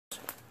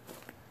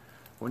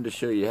Wanted to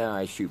show you how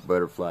I shoot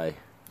butterfly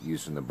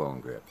using the bone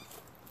grip.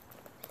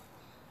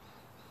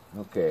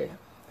 Okay,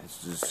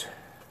 this is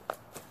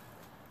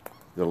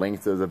the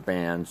length of the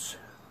bands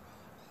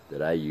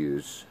that I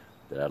use,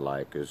 that I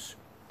like, is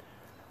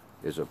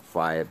a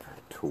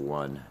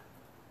 5-to-1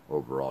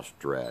 overall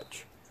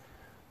stretch.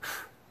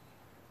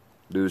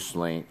 Loose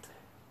length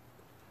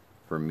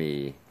for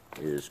me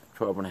is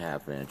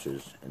 12.5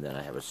 inches, and then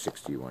I have a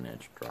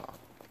 61-inch drop.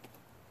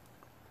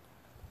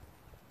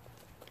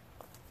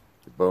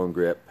 The bone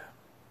grip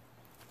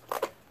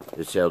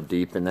is held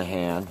deep in the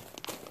hand,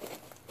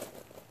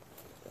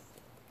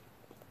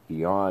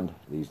 beyond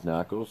these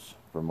knuckles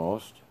for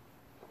most,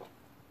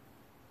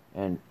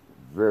 and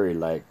very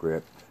light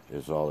grip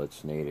is all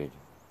that's needed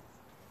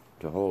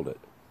to hold it.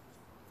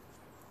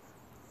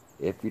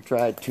 If you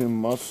try to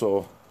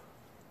muscle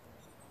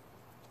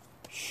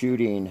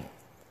shooting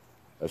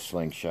a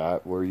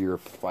slingshot where you're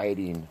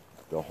fighting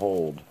the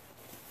hold,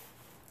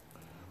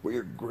 where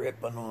you're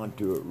gripping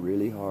onto it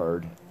really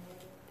hard,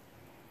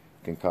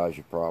 can cause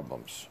you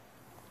problems.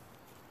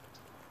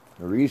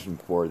 The reason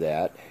for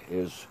that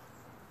is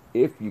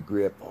if you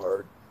grip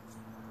hard,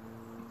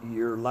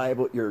 you're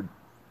liable, your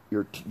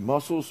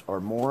muscles are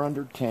more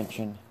under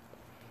tension,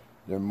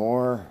 they're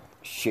more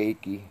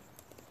shaky.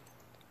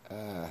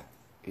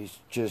 It's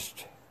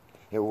just,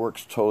 it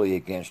works totally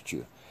against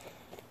you.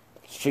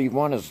 So you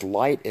want as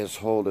light as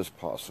hold as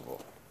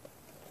possible.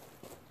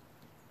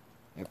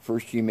 At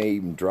first you may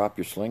even drop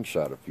your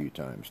slingshot a few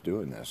times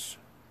doing this,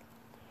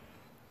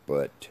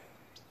 but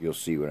you'll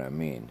see what I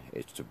mean.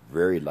 It's a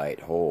very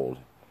light hold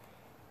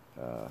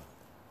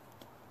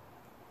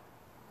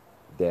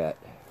that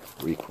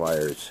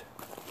requires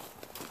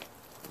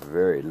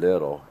very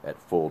little at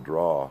full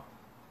draw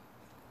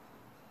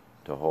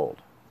to hold.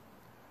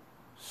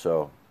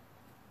 So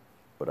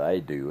what I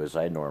do is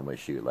I normally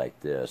shoot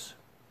like this.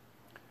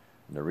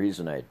 And the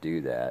reason I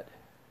do that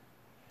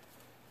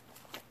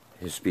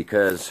is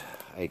because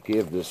I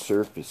give this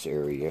surface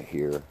area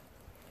here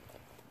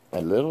a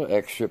little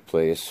extra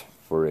place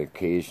for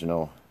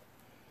occasional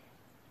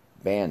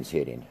bands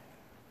hitting.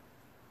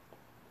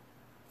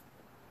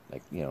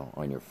 Like, you know,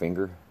 on your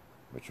finger,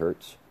 which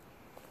hurts.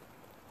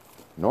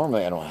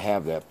 Normally I don't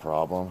have that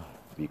problem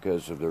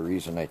because of the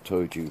reason I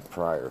told you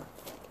prior.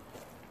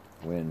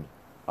 When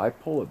I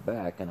pull it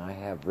back and I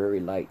have very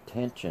light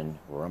tension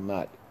where I'm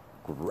not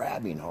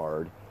grabbing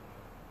hard,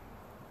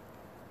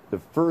 the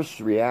first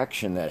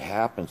reaction that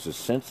happens is,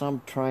 since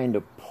I'm trying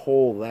to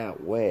pull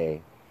that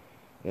way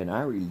and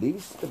I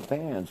release the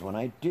bands, when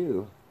I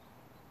do,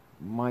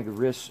 my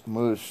wrist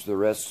moves the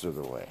rest of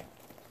the way.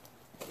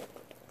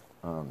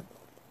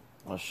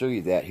 I'll show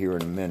you that here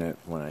in a minute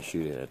when I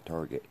shoot at a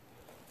target.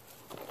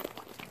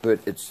 But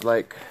it's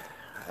like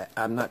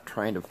I'm not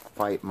trying to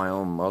fight my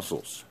own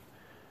muscles.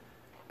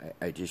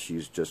 I just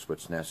use just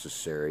what's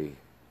necessary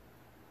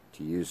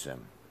to use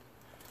them.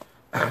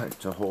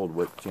 To hold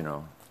what, you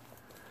know,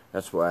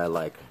 that's why I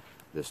like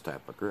this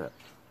type of grip.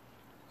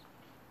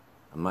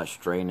 I'm not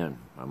straining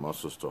my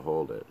muscles to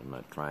hold it. I'm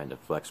not trying to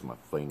flex my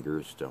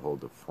fingers to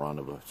hold the front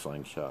of a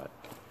slingshot.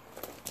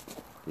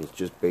 It's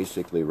just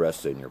basically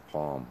resting in your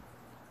palm.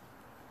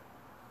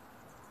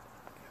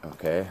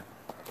 Okay?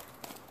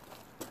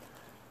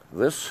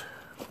 This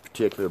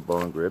particular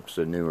bone grip's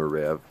a newer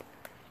rev.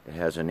 It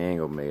has an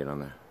angle made on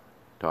the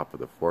top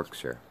of the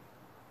forks here.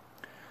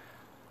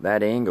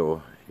 That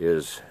angle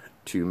is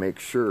to make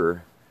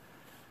sure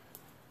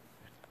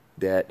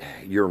that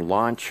your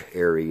launch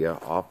area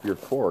off your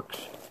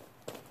forks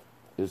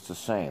is the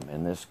same.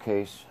 In this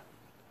case,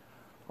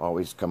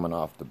 always coming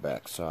off the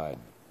back side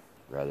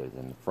rather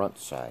than the front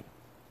side.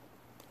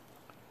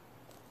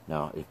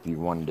 Now, if you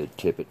wanted to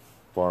tip it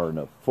far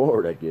enough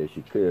forward, I guess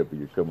you could, but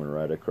you're coming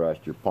right across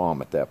your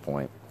palm at that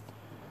point.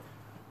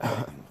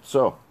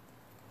 So,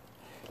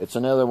 it's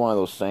another one of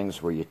those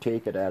things where you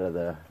take it out of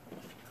the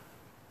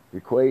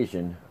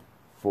equation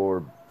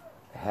for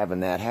having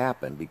that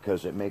happen,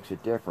 because it makes a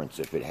difference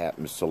if it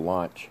happens to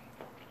launch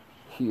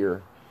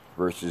here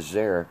versus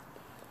there.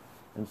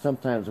 And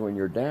sometimes when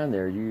you're down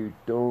there, you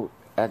don't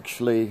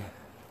actually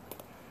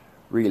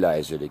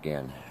realize it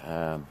again.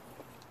 A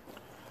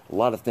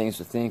lot of things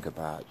to think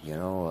about, you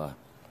know.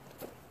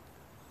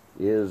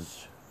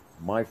 Is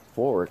my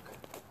fork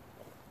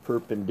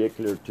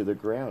perpendicular to the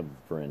ground,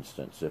 for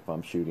instance, if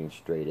I'm shooting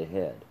straight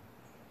ahead?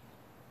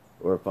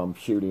 Or if I'm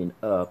shooting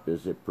up,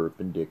 is it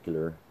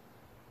perpendicular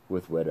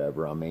with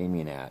whatever I'm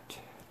aiming at?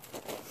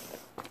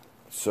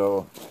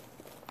 So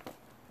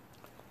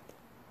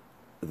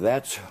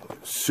that's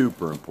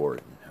super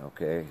important,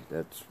 okay?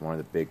 That's one of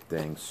the big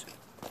things.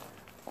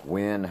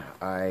 When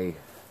I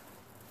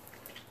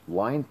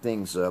line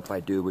things up, I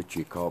do what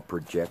you call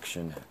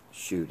projection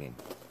shooting.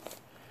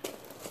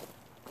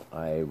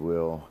 I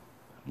will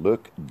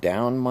look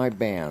down my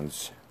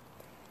bands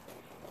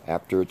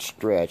after it's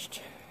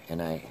stretched,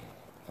 and I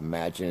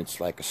imagine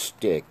it's like a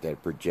stick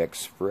that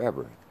projects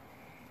forever.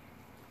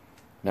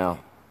 Now,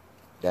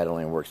 that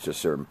only works to a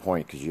certain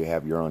point because you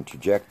have your own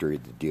trajectory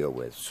to deal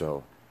with.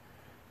 So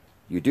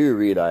you do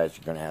realize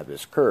you're going to have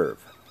this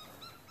curve.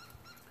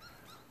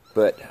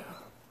 But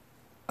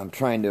I'm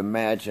trying to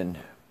imagine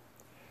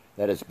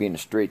that as being a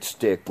straight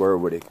stick, where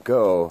would it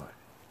go?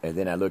 And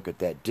then I look at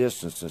that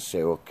distance and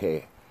say,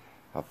 okay,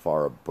 how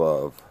far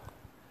above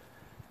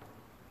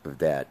of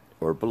that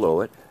or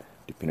below it,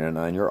 depending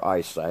on your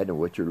eyesight and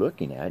what you're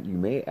looking at, you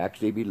may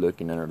actually be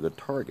looking under the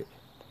target.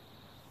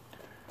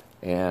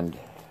 And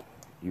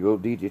you will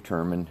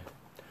determine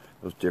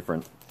those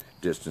different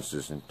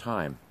distances in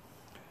time.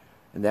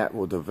 And that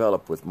will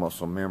develop with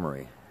muscle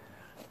memory.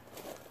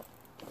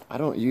 I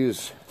don't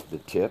use the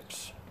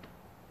tips.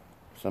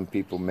 Some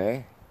people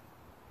may.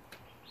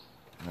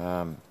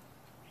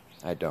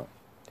 I don't.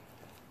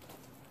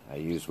 I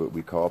use what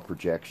we call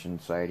projection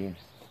sighting,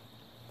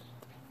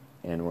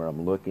 and where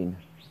I'm looking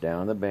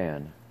down the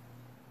band,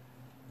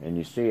 and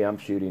you see I'm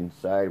shooting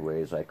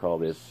sideways. I call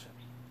this,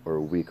 or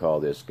we call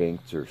this,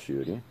 gangster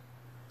shooting.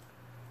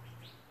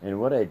 And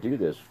what I do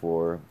this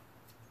for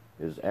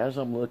is, as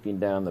I'm looking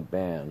down the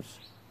bands,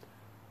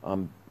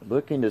 I'm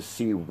looking to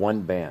see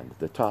one band,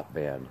 the top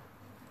band.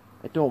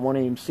 I don't want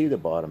to even see the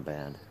bottom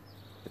band.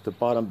 If the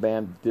bottom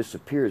band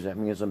disappears, that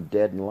means I'm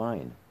dead in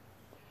line.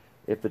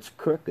 If it's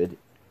crooked,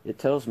 it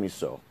tells me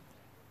so,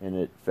 and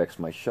it affects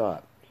my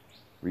shot.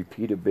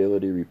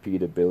 Repeatability,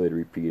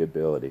 repeatability,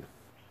 repeatability.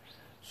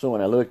 So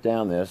when I look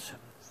down this,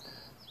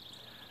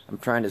 I'm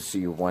trying to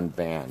see one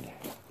band.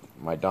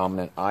 My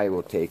dominant eye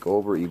will take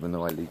over even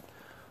though I leave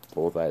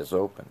both eyes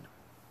open.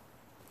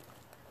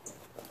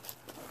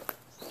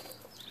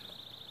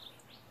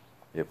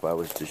 If I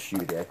was to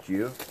shoot at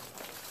you,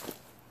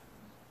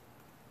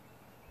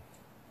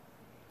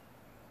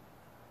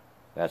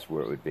 that's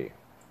where it would be.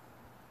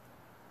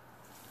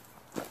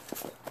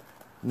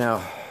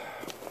 Now,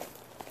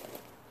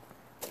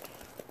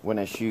 when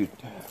I shoot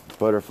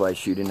butterfly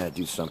shooting, I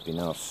do something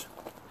else.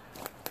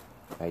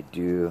 I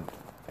do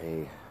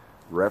a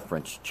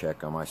reference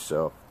check on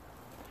myself,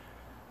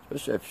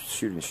 especially if I'm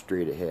shooting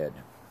straight ahead.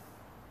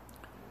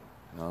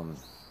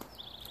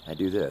 I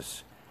do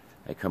this.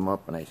 I come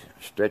up and I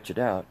stretch it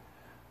out,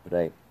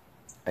 but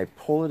I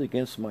pull it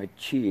against my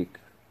cheek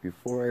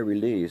before I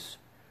release,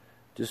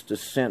 just to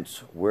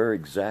sense where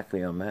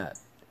exactly I'm at.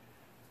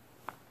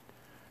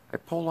 I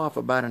pull off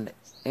about an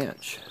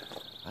inch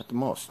at the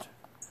most.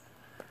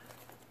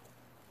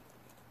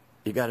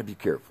 You got to be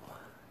careful.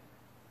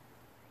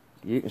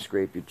 You can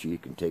scrape your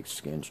cheek and take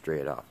skin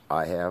straight off.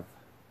 I have.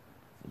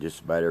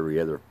 Just about every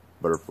other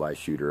butterfly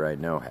shooter I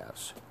know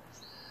has.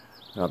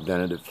 I've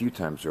done it a few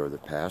times over the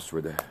past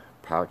where the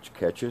pouch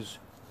catches,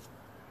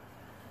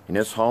 and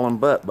it's hauling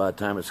butt by the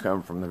time it's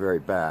coming from the very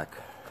back,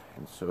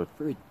 and so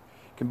it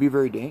can be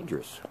very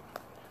dangerous.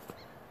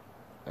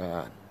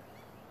 And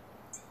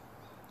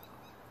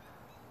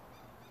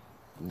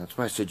that's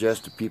why I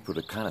suggest to people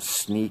to kind of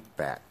sneak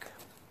back,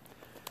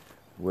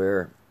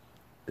 where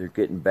they're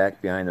getting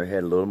back behind their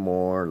head a little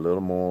more, a little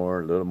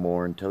more, a little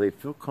more, until they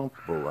feel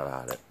comfortable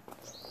about it.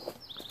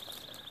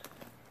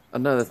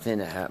 Another thing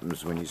that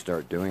happens when you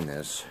start doing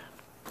this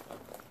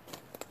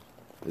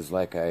is,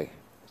 like I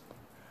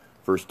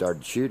first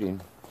started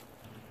shooting,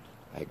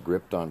 I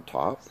gripped on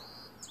top,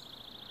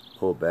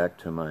 pull back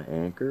to my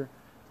anchor.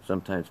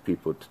 Sometimes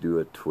people do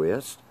a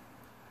twist.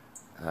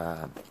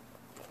 I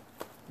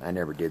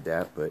never did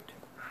that, but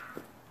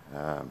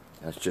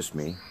that's just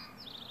me.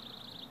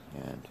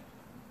 And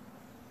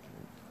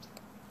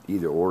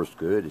either or is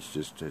good. It's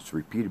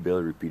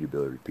repeatability,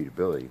 repeatability,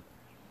 repeatability.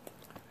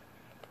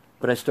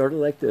 But I started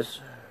like this,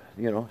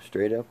 you know,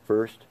 straight up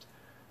first.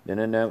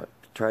 Then I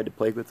tried to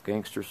play with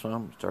gangster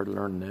some, started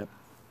learning that.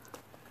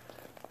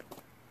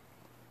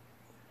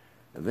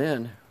 And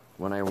then,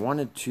 when I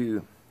wanted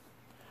to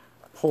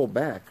pull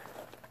back,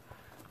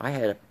 I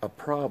had a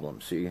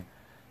problem. See,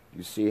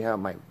 you see how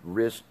my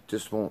wrist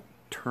just won't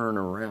turn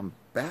around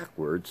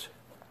backwards?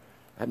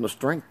 I have no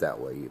strength that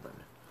way even.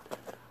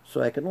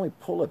 So I can only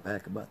pull it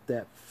back about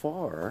that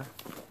far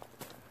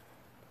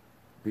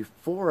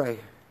before I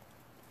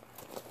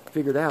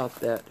figured out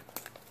that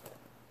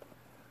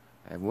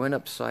I went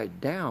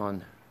upside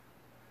down.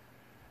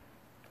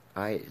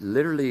 I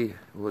literally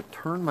would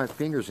turn my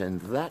fingers in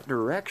that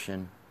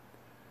direction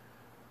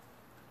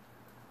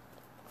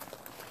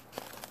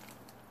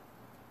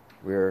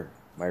where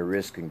my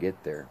wrist can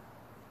get there.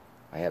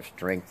 I have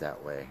strength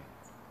that way,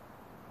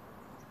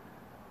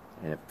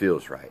 and it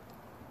feels right.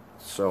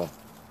 So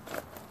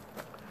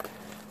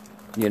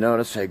you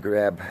notice I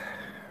grab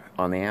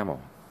on the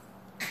ammo,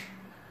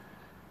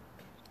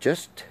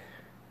 just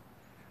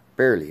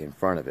barely in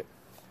front of it.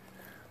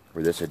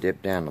 Where this I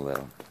dip down a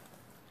little,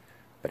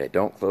 but I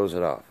don't close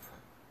it off.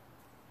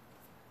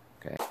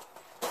 Okay.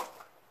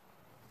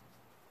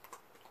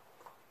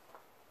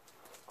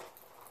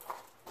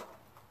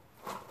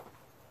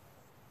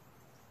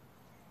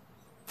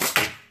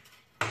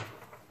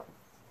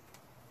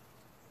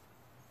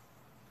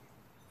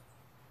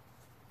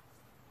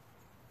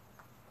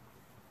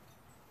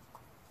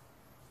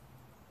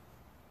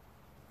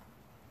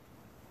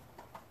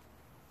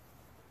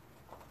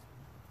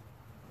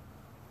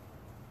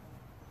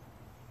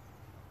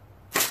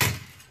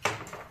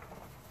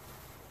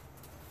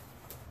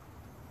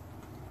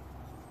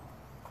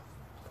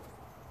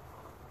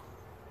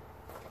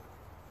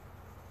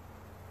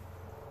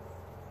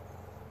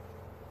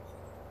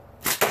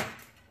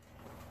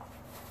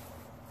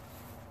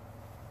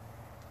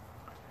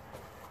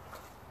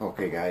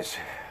 Okay guys,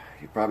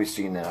 you've probably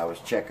seen that I was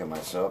checking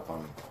myself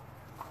on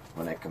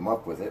when I come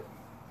up with it,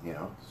 you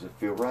know, does it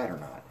feel right or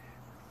not?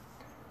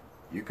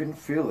 You can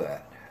feel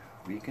that.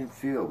 We can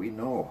feel, we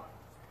know.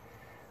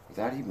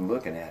 Without even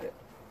looking at it,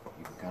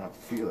 you can kind of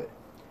feel it.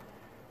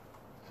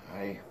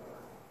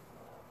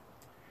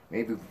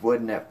 Maybe it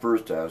wasn't at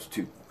first I was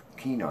too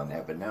keen on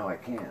that, but now I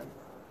can.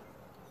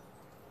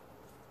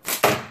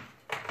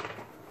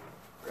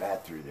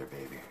 Right through there,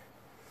 baby.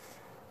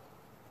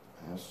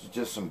 And this is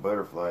just some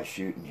butterfly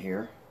shooting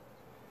here.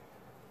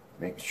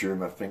 Making sure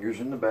my finger's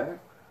in the back.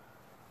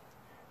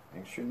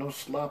 Make sure no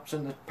slops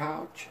in the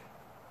pouch.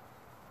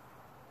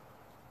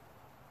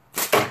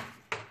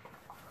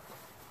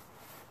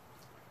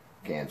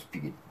 Can's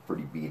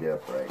pretty beat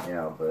up right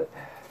now, but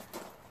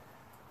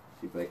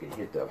see if I can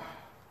hit the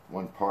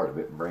one part of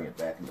it and bring it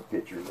back in the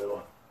picture a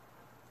little.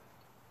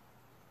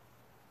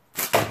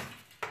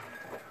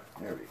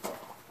 There we go.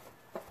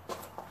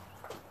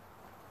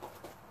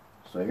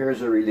 So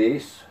here's a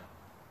release.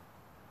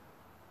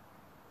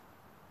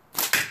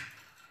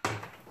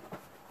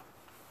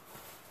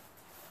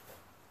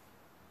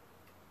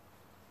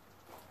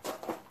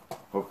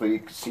 Hopefully you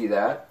can see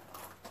that.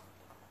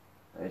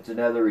 It's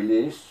another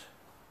release.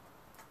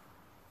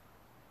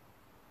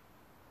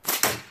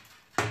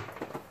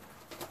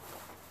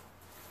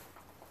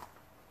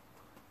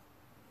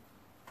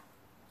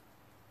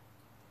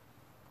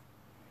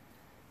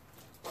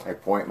 I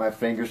point my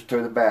fingers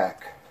to the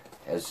back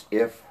as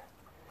if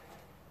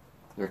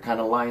they're kind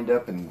of lined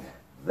up in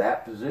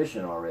that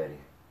position already.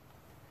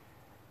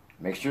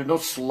 Make sure no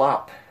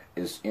slop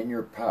is in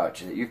your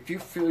pouch. If you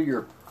feel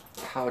your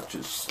pouch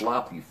is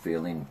sloppy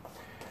feeling,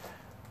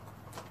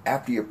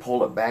 after you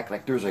pull it back,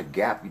 like there's a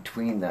gap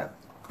between the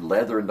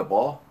leather and the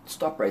ball,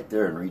 stop right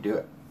there and redo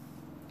it.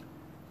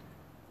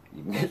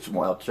 You can get some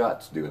wild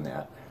shots doing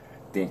that,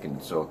 thinking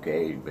it's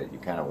okay, but you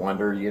kind of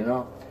wonder, you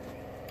know.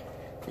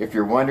 If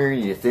you're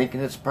wondering, you're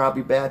thinking it's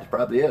probably bad, it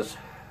probably is.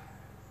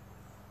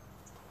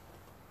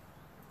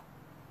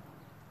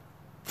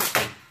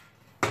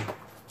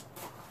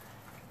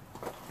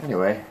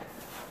 Anyway,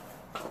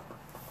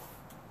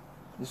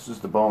 this is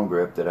the bone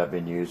grip that I've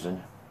been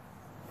using.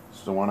 This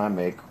is the one I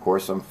make. Of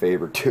course, I'm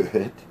favored to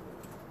it.